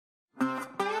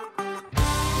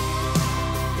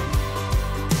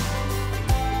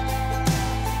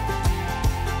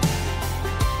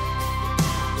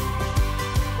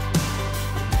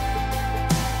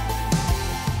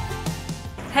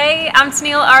I'm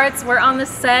Tenille Arts. We're on the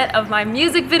set of my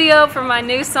music video for my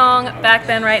new song, Back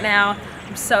Then Right Now.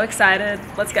 I'm so excited.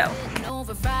 Let's go.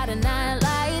 Over Friday night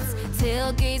lights,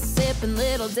 tailgate sipping,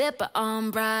 little dipper on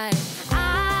bright.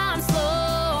 I'm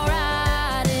slow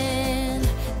riding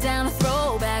down a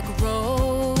throwback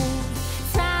road.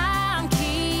 Time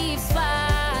keeps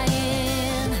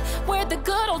flying, where'd the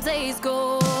good old days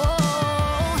go?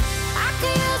 I could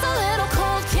use a little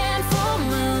cold can full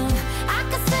moon. I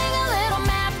could sing a little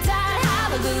map tide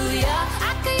hallelujah.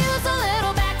 I could use a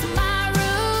little back to my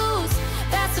roots.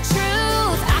 That's the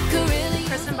truth. I could really.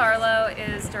 Barlow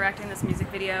is directing this music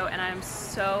video and I'm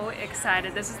so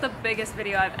excited. This is the biggest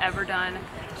video I've ever done.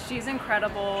 She's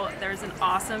incredible. There's an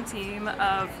awesome team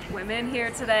of women here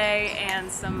today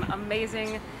and some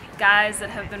amazing guys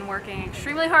that have been working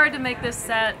extremely hard to make this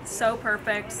set so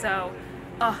perfect. So,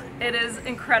 it is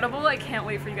incredible. I can't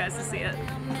wait for you guys to see it.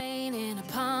 In a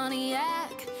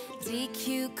Pontiac,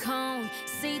 DQ cone,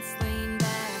 seats lean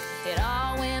back. It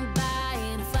all went by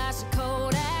in a flash of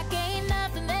Kodak. Ain't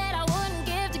nothing that I wouldn't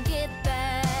give to get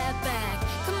that back.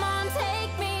 Come on,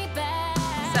 take me back.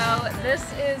 So this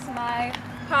is my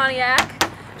Pontiac.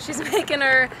 She's making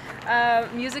her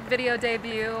music video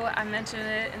debut. I mentioned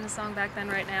it in the song Back Then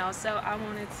Right Now, so I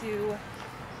wanted to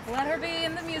let her be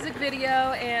in the music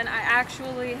video, and I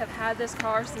actually have had this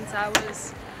car since I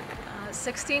was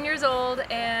 16 years old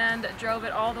and drove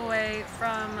it all the way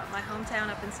from my hometown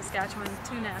up in Saskatchewan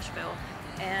to Nashville,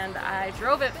 and I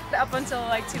drove it up until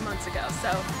like 2 months ago.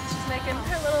 So she's making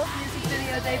her little music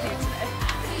video debut today.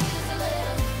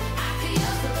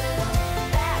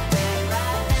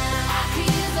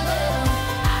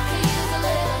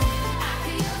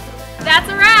 That's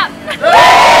a wrap!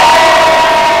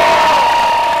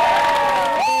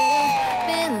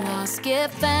 Been lost,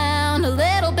 get found, a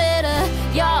little bit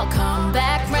of y'all come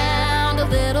back round, a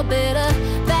little bit of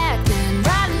back then,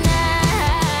 right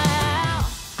now.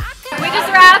 We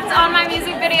just wrapped on my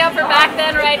music video for Back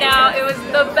Then Right Now. It was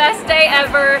the best day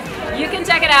ever. You can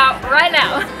check it out right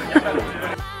now.